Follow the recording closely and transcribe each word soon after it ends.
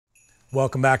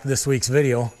Welcome back to this week's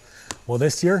video. Well,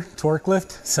 this year,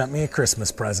 Torklift sent me a Christmas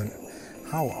present.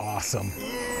 How awesome.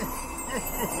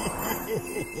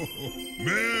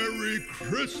 Merry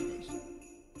Christmas.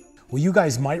 Well, you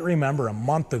guys might remember a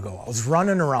month ago, I was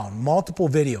running around multiple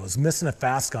videos, missing a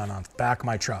fast gun on the back of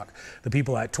my truck. The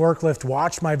people at Torklift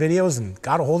watched my videos and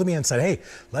got a hold of me and said, hey,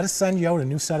 let us send you out a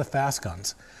new set of fast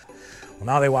guns. Well,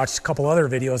 now they watched a couple other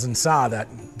videos and saw that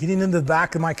getting into the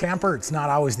back of my camper, it's not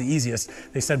always the easiest.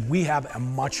 They said, we have a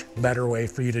much better way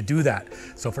for you to do that.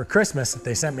 So for Christmas,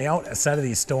 they sent me out a set of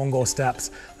these Stow and Go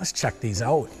steps. Let's check these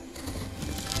out.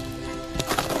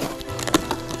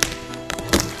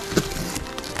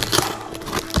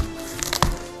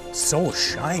 So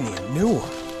shiny and new.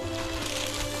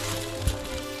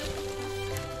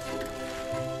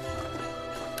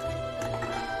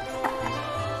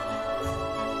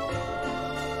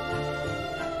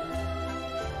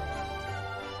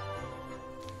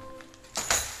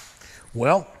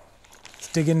 Well,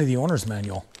 let's dig into the owner's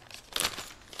manual.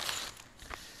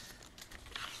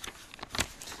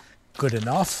 Good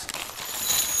enough.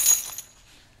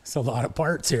 It's a lot of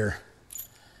parts here.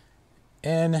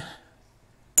 And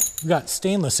we got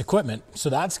stainless equipment, so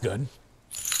that's good.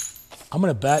 I'm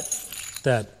gonna bet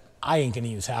that I ain't gonna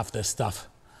use half this stuff.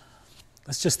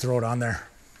 Let's just throw it on there.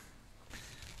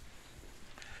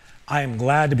 I am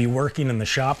glad to be working in the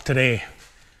shop today.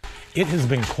 It has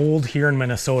been cold here in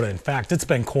Minnesota. In fact, it's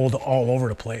been cold all over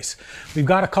the place. We've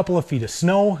got a couple of feet of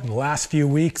snow in the last few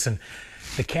weeks, and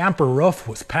the camper roof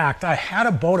was packed. I had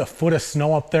about a foot of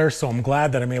snow up there, so I'm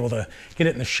glad that I'm able to get it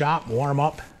in the shop, warm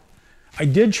up. I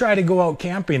did try to go out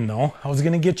camping though. I was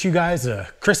gonna get you guys a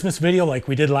Christmas video like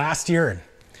we did last year, and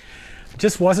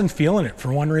just wasn't feeling it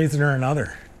for one reason or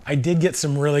another. I did get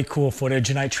some really cool footage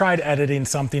and I tried editing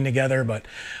something together, but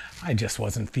I just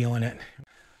wasn't feeling it.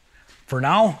 For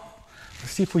now,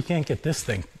 let's see if we can't get this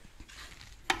thing.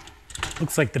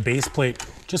 Looks like the base plate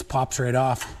just pops right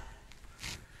off.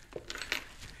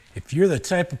 If you're the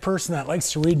type of person that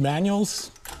likes to read manuals,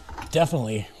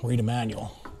 definitely read a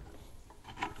manual.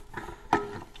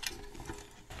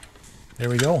 There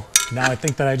we go. Now I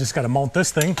think that I just got to mount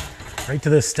this thing right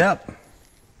to this step.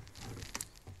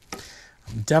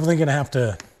 I'm definitely going to have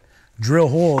to drill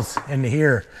holes into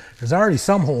here. There's already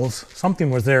some holes.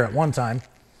 Something was there at one time.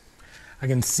 I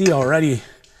can see already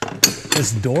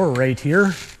this door right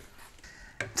here.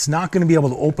 It's not going to be able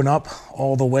to open up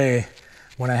all the way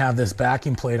when I have this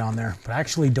backing plate on there, but I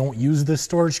actually don't use this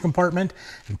storage compartment.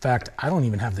 In fact, I don't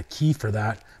even have the key for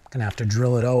that. I'm going to have to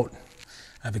drill it out.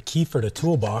 I have a key for the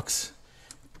toolbox.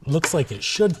 Looks like it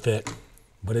should fit,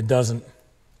 but it doesn't.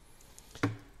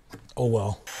 Oh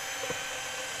well.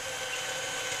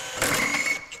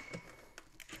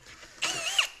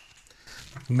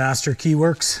 Master key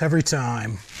works every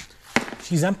time.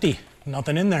 She's empty,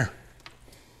 nothing in there.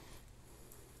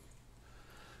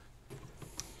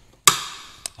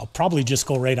 I'll probably just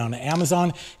go right on to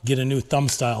Amazon, get a new thumb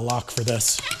style lock for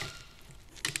this.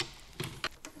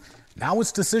 Now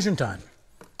it's decision time.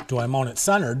 Do I mount it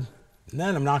centered? And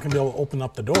then I'm not going to be able to open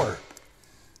up the door.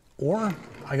 Or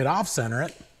I could off center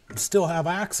it and still have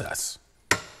access.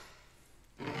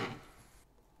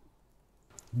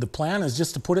 The plan is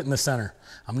just to put it in the center.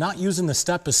 I'm not using the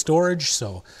step as storage,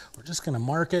 so we're just going to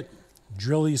mark it,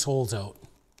 drill these holes out.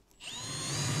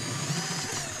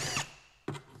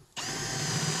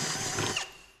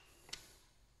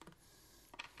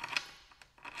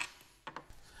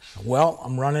 Well,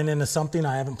 I'm running into something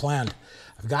I haven't planned.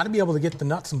 I've got to be able to get the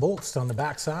nuts and bolts on the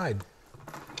back side.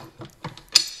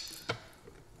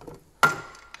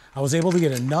 I was able to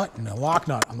get a nut and a lock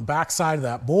nut on the back side of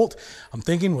that bolt. I'm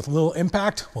thinking with a little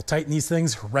impact, we'll tighten these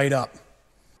things right up.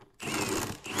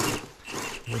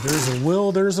 Where there's a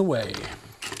will, there's a way.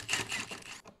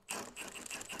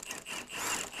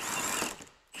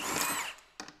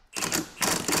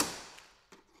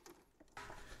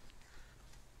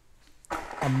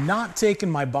 I'm not taking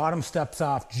my bottom steps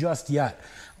off just yet.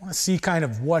 I want to see kind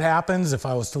of what happens if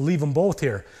I was to leave them both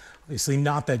here. Obviously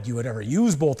not that you would ever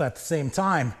use both at the same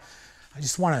time. I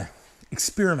just want to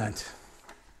experiment.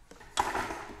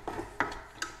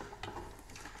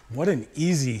 What an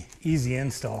easy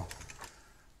install.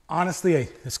 Honestly,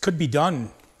 this could be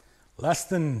done less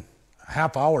than a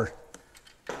half hour.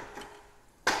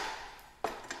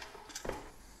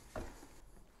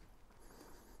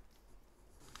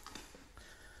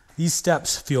 These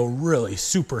steps feel really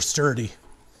super sturdy.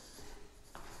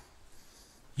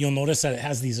 You'll notice that it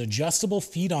has these adjustable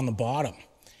feet on the bottom.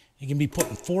 You can be put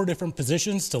in 4 different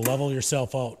positions to level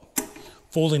yourself out.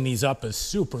 Folding these up is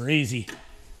super easy.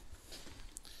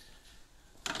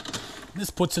 This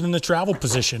puts it in the travel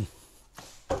position.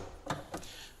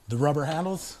 the rubber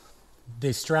handles,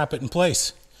 they strap it in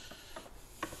place.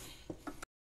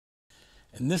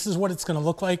 And this is what it's going to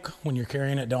look like when you're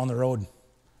carrying it down the road.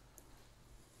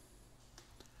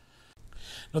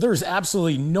 Now, there is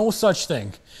absolutely no such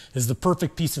thing as the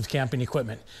perfect piece of camping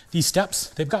equipment. These steps,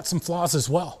 they've got some flaws as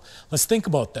well. Let's think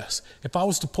about this. If I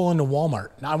was to pull into Walmart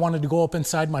and I wanted to go up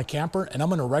inside my camper and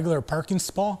I'm in a regular parking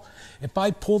stall, if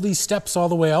I pull these steps all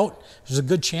the way out, there's a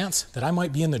good chance that I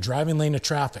might be in the driving lane of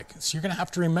traffic. So you're going to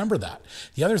have to remember that.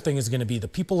 The other thing is going to be the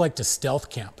people like to stealth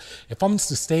camp. If I'm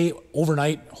to stay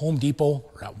overnight at Home Depot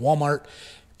or at Walmart,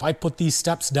 if I put these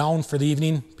steps down for the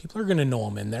evening, people are going to know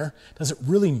I'm in there. Does it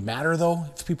really matter though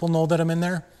if people know that I'm in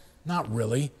there? Not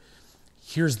really.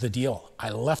 Here's the deal.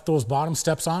 I left those bottom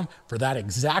steps on for that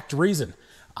exact reason.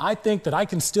 I think that I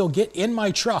can still get in my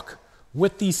truck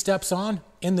with these steps on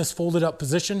in this folded up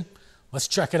position. Let's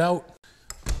check it out.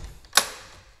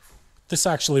 This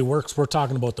actually works. We're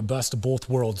talking about the best of both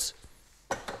worlds.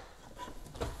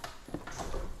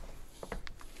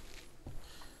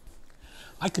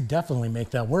 I could definitely make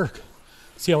that work.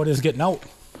 See how it is getting out.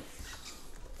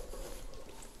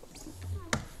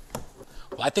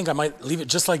 Well, I think I might leave it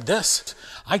just like this.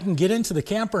 I can get into the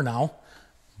camper now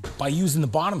by using the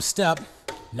bottom step,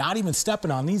 not even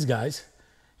stepping on these guys.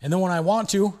 And then when I want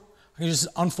to, I can just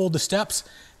unfold the steps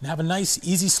and have a nice,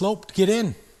 easy slope to get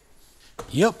in.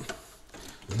 Yep,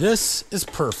 this is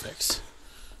perfect.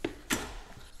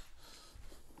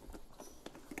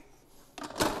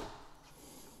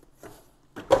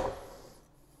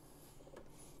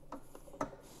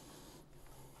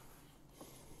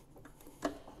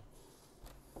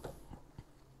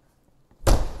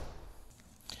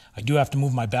 I do have to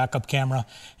move my backup camera,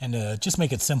 and to just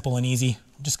make it simple and easy,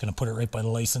 I'm just going to put it right by the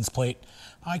license plate.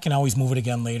 I can always move it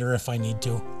again later if I need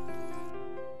to.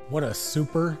 What a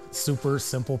super, super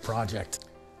simple project.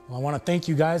 Well, I want to thank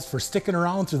you guys for sticking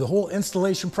around through the whole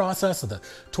installation process of the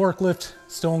Torklift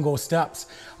Stow Go steps.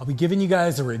 I'll be giving you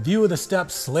guys a review of the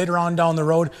steps later on down the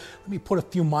road. Let me put a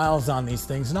few miles on these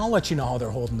things, and I'll let you know how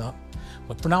they're holding up.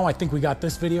 But for now, I think we got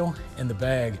this video in the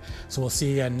bag. So we'll see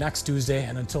you again next Tuesday.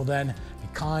 And until then, be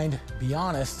kind, be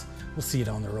honest. We'll see you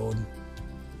down the road.